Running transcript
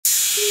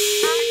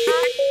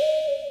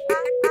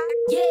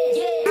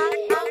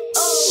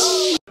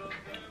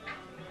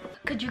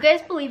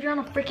guys believe you're on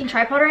a freaking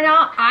tripod right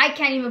now? I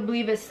can't even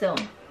believe it still.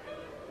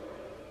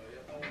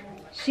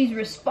 She's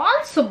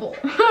responsible.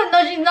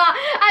 No, she's not.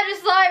 I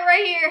just saw it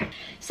right here.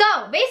 So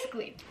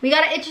basically, we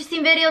got an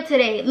interesting video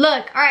today.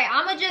 Look, all right,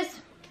 I'ma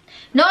just,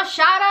 no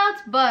shout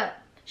outs, but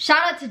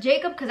shout out to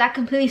Jacob because I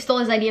completely stole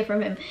his idea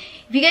from him.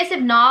 If you guys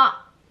have not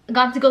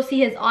gotten to go see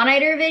his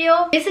all-nighter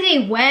video,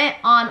 basically went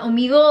on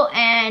Omegle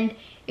and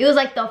it was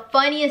like the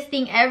funniest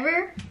thing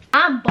ever.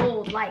 I'm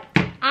bold, like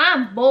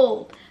I'm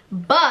bold,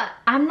 but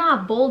I'm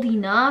not bold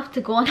enough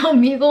to go on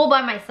Omegle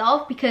by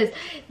myself because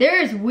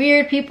there's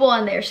weird people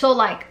on there. So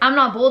like I'm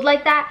not bold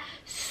like that.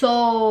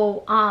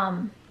 So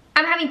I'm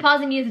having Paz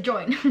and Edith to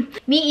join.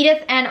 Me,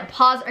 Edith, and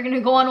Paz are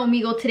gonna go on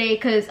Omegle today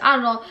because I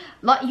don't know.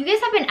 You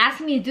guys have been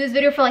asking me to do this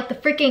video for like the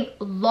freaking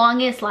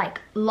longest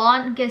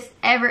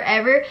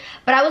ever.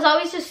 But I was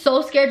always just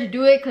so scared to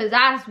do it because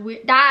that's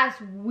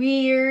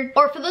weird.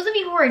 Or for those of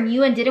you who are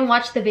new and didn't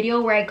watch the video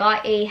where I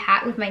got a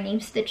hat with my name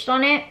stitched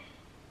on it,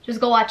 just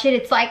go watch it.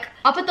 It's like,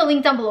 I'll put the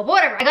link down below, but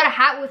whatever. I got a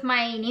hat with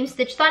my name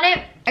stitched on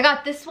it. I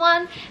got this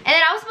one, and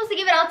then I was supposed to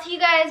give it out to you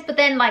guys, but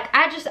then like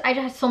I just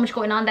had so much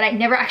going on that I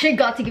never actually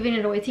got to giving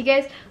it away to you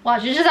guys.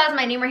 Watch, it just has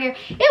my name right here.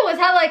 It was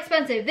hella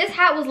expensive. This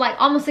hat was like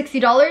almost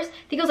 $60. I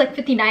think it was like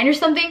 59 or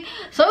something.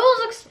 So it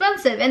was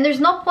expensive, and there's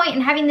no point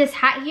in having this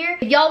hat here.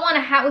 If y'all want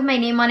a hat with my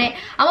name on it,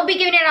 I'm gonna be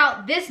giving it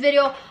out this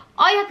video.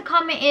 All you have to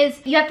comment is,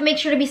 you have to make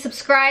sure to be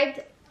subscribed,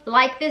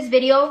 like this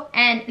video,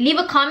 and leave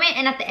a comment,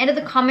 and at the end of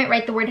the comment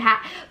write the word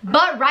hat,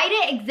 but write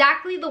it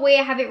exactly the way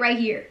I have it right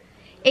here,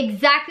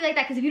 exactly like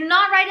that, because if you do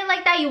not write it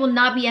like that, you will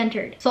not be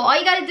entered. So all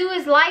you gotta do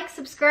is like,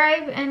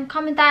 subscribe, and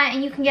comment that,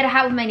 and you can get a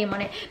hat with my name on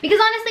it, because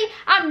honestly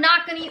I'm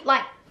not gonna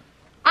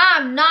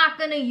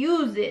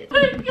use it. Oh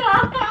my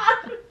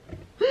god.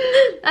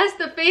 That's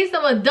the face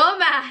of a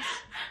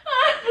dumbass.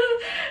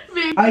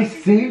 I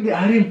saved it,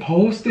 I didn't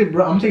post it,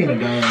 bro. I'm taking it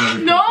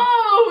down. No,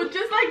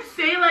 just like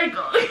say like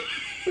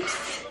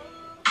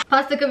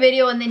Paz took a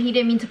video and then he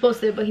didn't mean to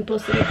post it, but he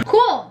posted it.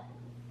 Cool.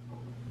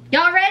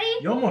 Y'all ready?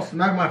 You almost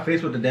smacked my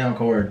face with the damn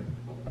cord.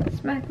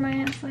 Smack my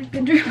ass like a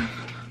drum.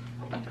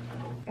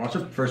 Watch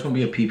the first one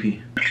be a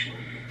pee-pee.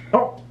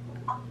 Oh.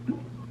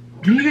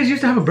 Didn't you guys used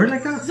to have a bird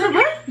like that? Is there a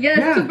bird? Yeah,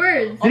 Yeah. 2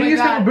 birds. Oh Didn't you my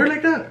used to have a God. bird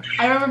like that?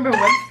 I remember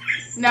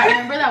once. No, I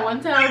remember that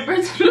one time our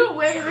birds flew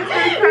away and we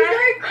started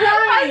crying. Crying.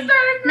 I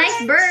started crying.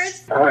 Nice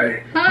birds.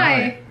 Hi.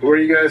 Hi. Where are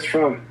you guys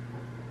from?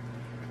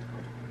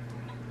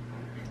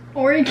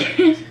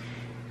 Oregon.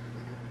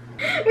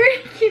 Where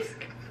it keeps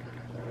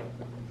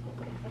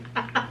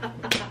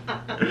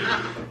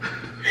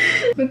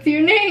What's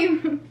your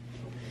name?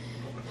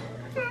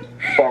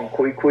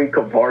 Bonquicui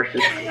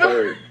Cavarcious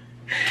III.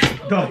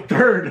 The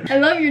third. I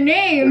love your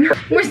name.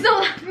 We're still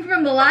laughing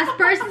from the last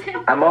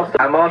person. I'm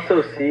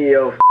also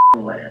CEO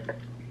of Land.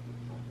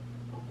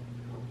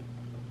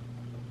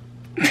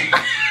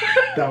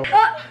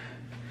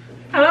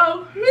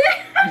 Hello.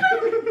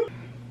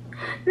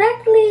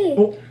 Natalie.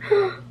 Oh.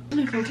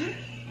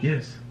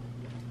 Yes.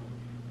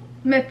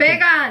 Me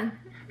pegan.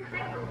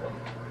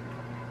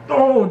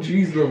 Oh,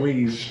 jeez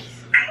Louise.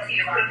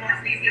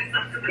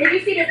 Did you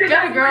see the picture?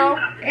 Got a girl.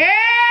 Hey!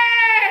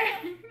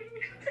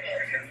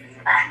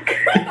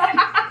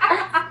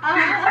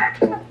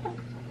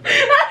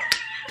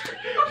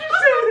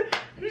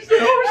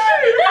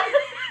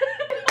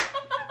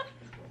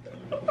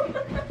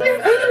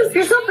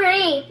 You're so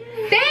pretty.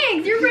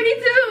 Thanks, you're pretty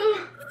too.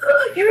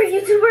 You're a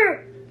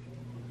YouTuber.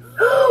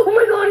 Oh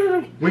my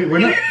god. Wait, we're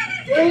not.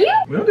 Are you?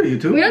 We don't do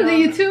YouTube. We don't do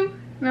YouTube.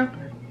 No.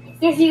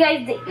 Yes, you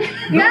guys do.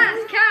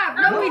 Yes, Cap.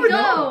 No, we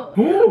don't.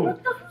 Who?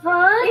 What the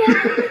fuck?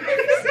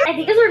 I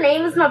think her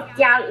name is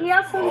Natalia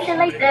or some shit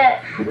like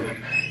that.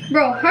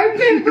 Bro, her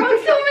been broke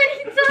so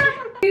many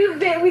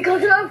times. We go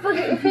to our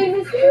fucking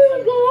famous. Oh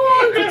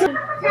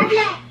my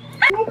god.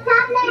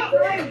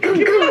 Come,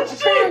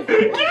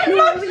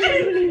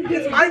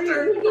 It's my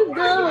turn.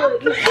 go.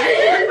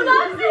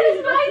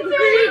 It's my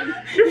turn.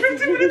 You're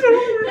 15 minutes over.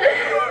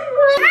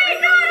 Hey,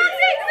 no, don't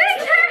take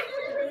pictures.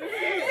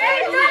 Hey,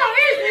 no,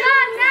 it's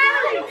not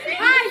Natalie.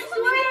 I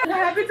swear. What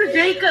happened to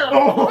Jacob?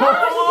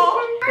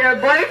 Oh. Your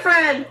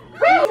boyfriend.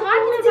 What are you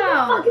talking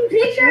about? Fucking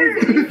picture.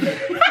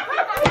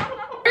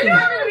 You're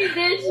gonna be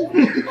bitch.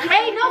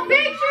 Hey, no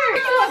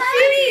pictures.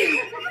 Please.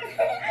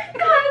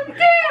 God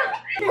damn.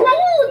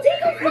 Cool,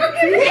 take a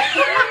fucking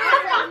picture.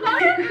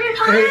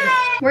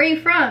 Where are you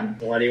from?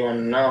 What do you want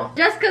to know?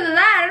 Just because of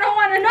that, I don't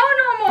want to know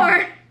no more.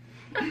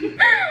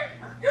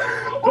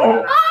 Oh.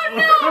 Oh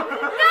no!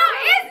 No,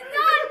 it's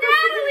not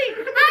Natalie!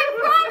 I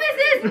promise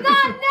it's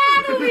not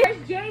Natalie!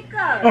 Where's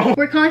Jacob? Oh.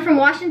 We're calling from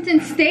Washington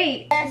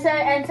State. And so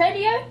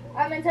Antonio,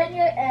 I'm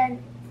Antonio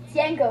and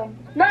Ciengo.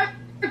 Not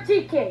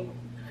TK.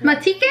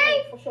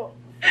 Matique? For sure.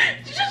 You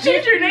just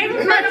changed your name.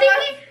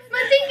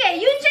 Matique,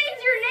 you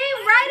changed your name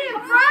right in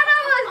front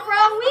of us,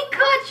 bro. We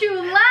caught you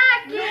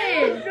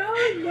lacking.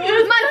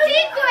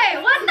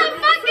 Matique, what the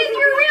fuck is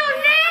your real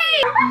name?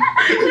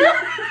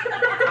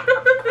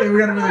 Hey, we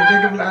gotta make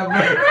Jacob laugh.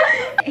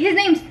 His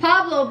name's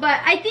Pablo, but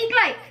I think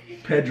like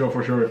Pedro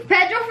for sure.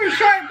 Pedro for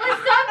short, but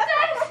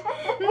sometimes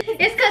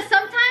it's because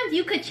sometimes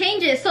you could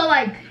change it. So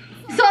like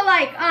So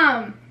like,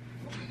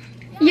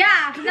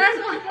 yeah, that's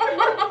what.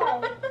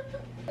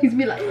 He's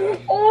be like,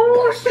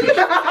 Oh shit!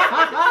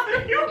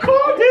 You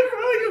called it,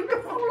 bro. You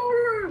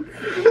called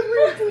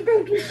it.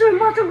 Thank you so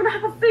much. I'm gonna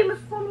have a famous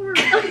follower.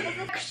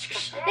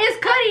 it's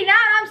cutting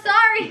out. I'm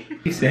sorry.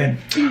 He said,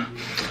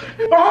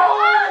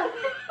 "Oh,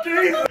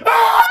 Jesus."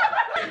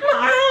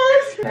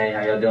 Hey,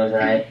 how y'all doing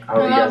tonight? I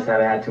hope you guys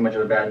haven't had too much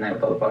of a bad night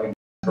with all the fucking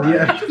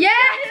Yeah. Yeah.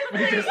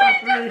 We just saw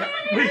three.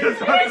 We just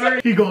saw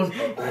three. He goes,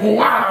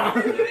 wow.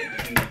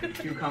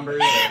 cucumbers.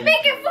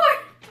 Make it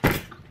 4.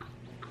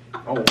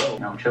 Oh, whoa.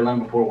 I'm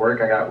chilling before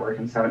work. I got work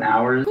in 7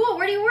 hours. Cool.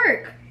 Where do you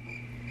work?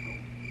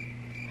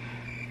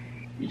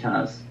 You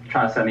trying to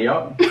set me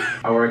up?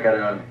 I work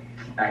at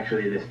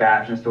actually this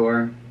fashion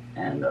store,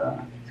 and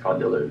it's called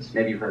Dillard's.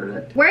 Maybe you've heard of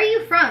it. Where are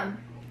you from?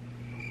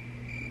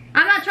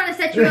 I'm not trying to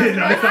set you up. No,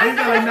 it's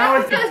not like now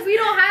it's because we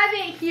don't have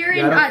it here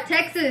in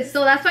Texas,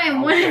 so that's why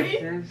I'm wondering.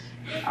 Texas?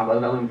 I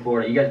live in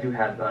Florida. You guys do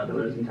have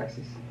Dillard's in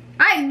Texas.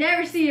 I've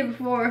never seen it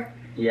before.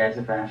 Yeah, it's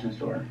a fashion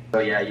store. So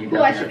yeah, you.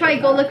 Cool. I should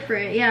probably go look. look for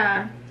it.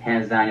 Yeah.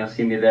 Hands down, you'll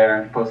see me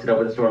there. Posted up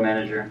with the store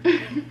manager.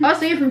 Oh,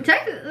 so you're from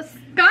Texas?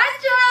 Gotcha!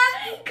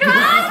 Gotcha!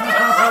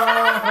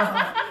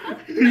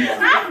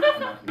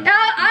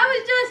 I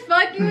was just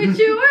fucking with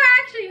you. We're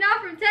actually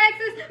not from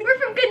Texas. We're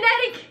from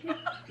Connecticut.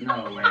 No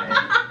way.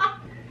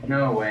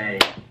 No way.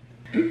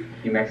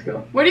 New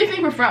Mexico. Where do you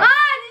think we're from? Ah,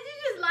 did you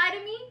just lie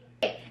to me?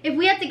 If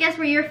we had to guess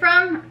where you're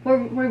from, where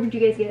would you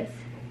guys guess?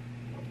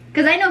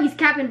 Because I know he's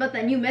capping about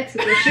that New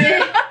Mexico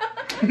shit.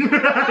 He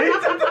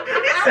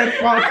said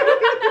fuck.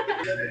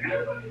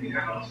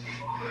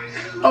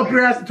 Up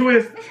your ass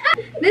twist.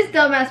 This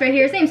dumbass right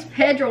here, his name's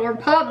Pedro or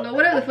Pablo,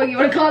 whatever the fuck you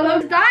want to call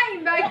him. He's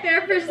dying back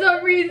there for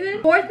some reason.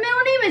 Fourth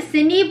middle name is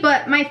Cindy,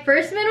 but my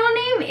first middle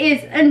name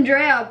is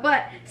Andrea.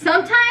 But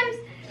sometimes,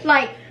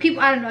 like,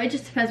 people, I don't know, it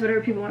just depends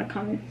whatever people want to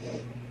call me.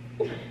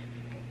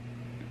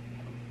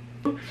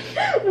 What?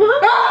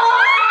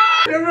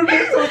 I've never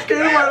been so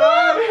scared in my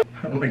life.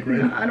 I don't like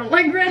red. I don't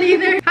like red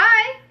either.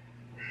 Hi.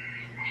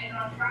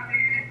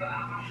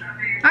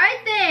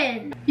 Alright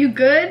then. You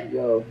good?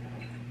 Yo.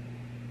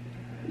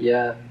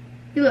 Yeah.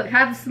 You look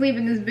half asleep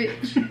in this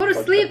bitch. Go to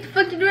sleep. The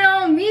fuck you doing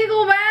on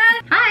Omegle,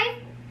 man? Hi.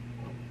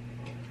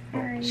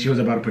 She was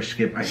about to push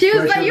skip. She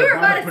was like, you were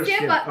about to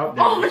skip.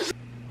 Oh,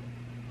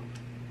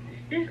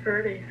 She's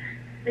pretty.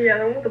 Yeah,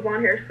 the one with the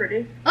blonde hair is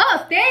pretty.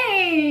 Oh,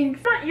 thanks.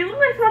 But you look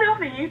like somebody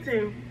off of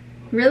YouTube.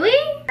 Really?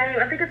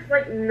 I think it's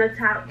like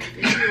Natalie.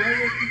 I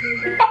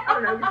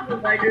don't know. This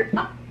is like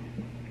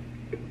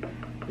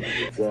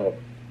What's up?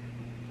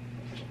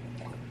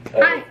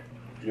 Hi. Hey,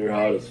 you're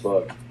hot as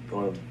fuck.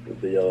 Going with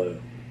the yellow.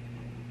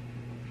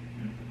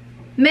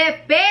 Me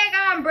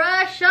pegan,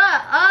 bruh.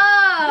 Shut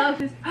up.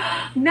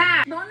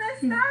 Nah. ¿Dónde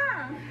está?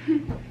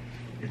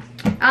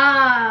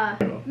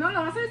 No lo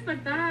vas a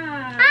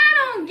despertar. I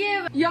don't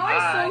give a... Y'all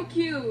are so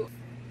cute.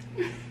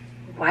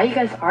 Why are you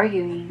guys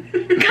arguing?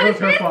 it was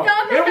her fault.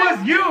 It was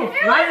you.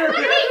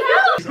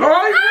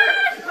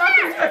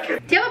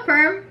 Do you have a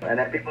perm? And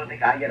then people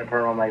think I get a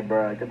perm. I'm like,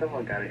 bro, get the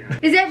fuck out of here.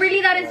 Is it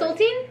really that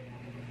insulting?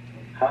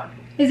 Huh?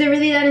 Is it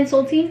really that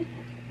insulting?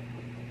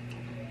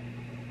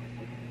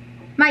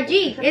 My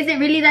G, is it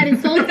really that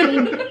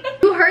insulting?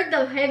 You heard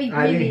the heavy breathing.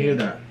 I didn't hear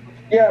that.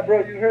 Yeah,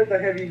 bro, you heard the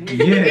heavy music.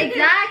 Yeah.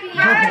 Exactly.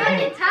 I'm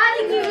fucking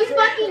telling you. It's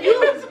fucking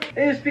you.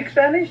 Hey, you speak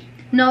Spanish?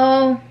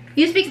 No.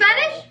 You speak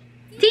Spanish?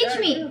 Teach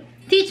me.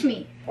 Teach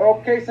me.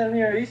 Okay, send me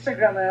your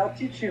Instagram and I'll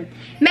teach you.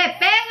 Me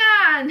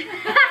pegan.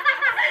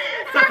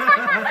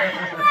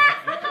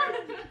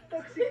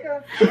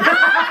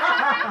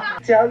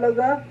 ¿Se habla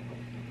acá?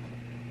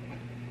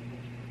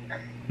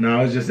 No,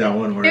 it was just that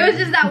one word. It was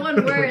just that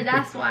one word.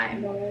 That's why.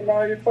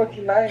 No, you're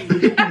fucking lying. Do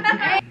you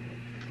have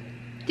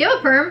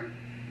a perm?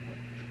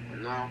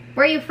 No.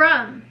 Where are you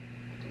from?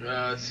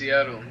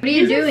 Seattle. What are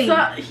you doing?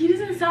 He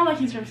doesn't sound like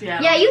he's from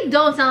Seattle. Yeah, you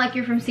don't sound like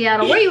you're from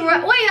Seattle. Where are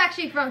you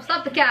actually from?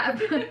 Stop the cap.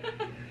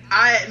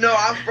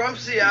 I'm from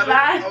Seattle.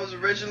 I was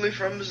originally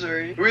from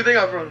Missouri. Where do you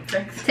think I'm from?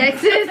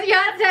 Texas.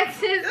 Yeah,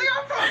 Texas.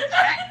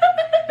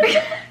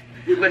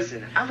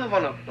 Listen, I live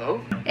on a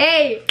boat.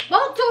 Hey,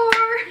 boat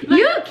tour.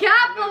 You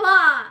cap a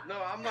lot. No,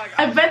 I'm like.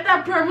 I bet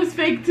that perm was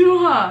fake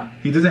too, huh?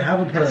 He doesn't have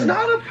a perm. It's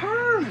not a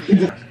perm.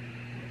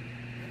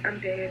 I'm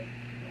dead.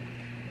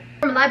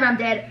 I'm alive, but I'm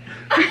dead.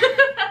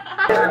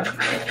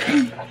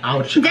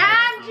 Ouch.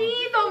 Damn,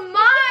 G, the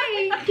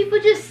mic. People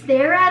just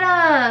stare at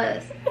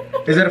us.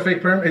 Is that a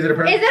fake perm? Is it a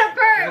perm? Is it a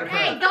perm?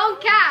 Hey, don't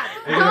cap.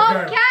 Is it a Don't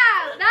perm?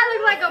 cap. That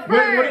looks like a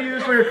perm. What do you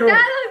use for your curls?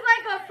 That looks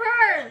like a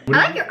perm. What I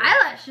do like your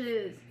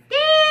eyelashes.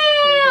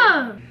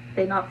 Damn.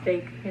 They're not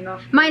fake. They're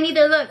not. Mine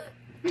either. Look.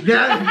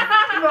 Yeah.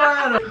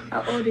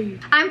 How old are you?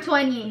 I'm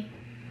 20.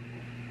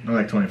 I'm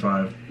like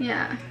 25.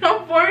 Yeah.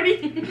 I'm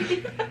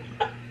 40.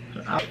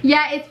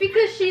 Yeah, it's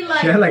because she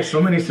like. She had like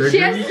so many surgeries. She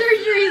has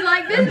surgeries.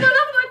 Like this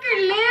motherfucker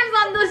lives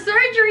on the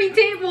surgery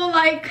table.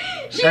 Like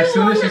she. As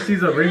soon as she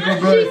sees a wrinkle,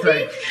 bro, it's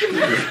like.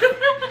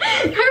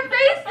 Her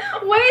face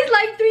weighs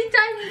like 3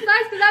 times the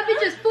size because that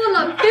bitch is full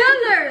of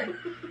filler.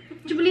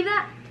 Do you believe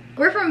that?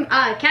 We're from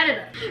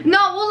Canada.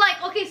 No, well,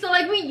 like, okay, so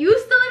like we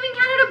used to live in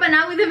Canada, but now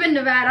live in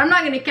Nevada. I'm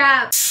not gonna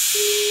cap.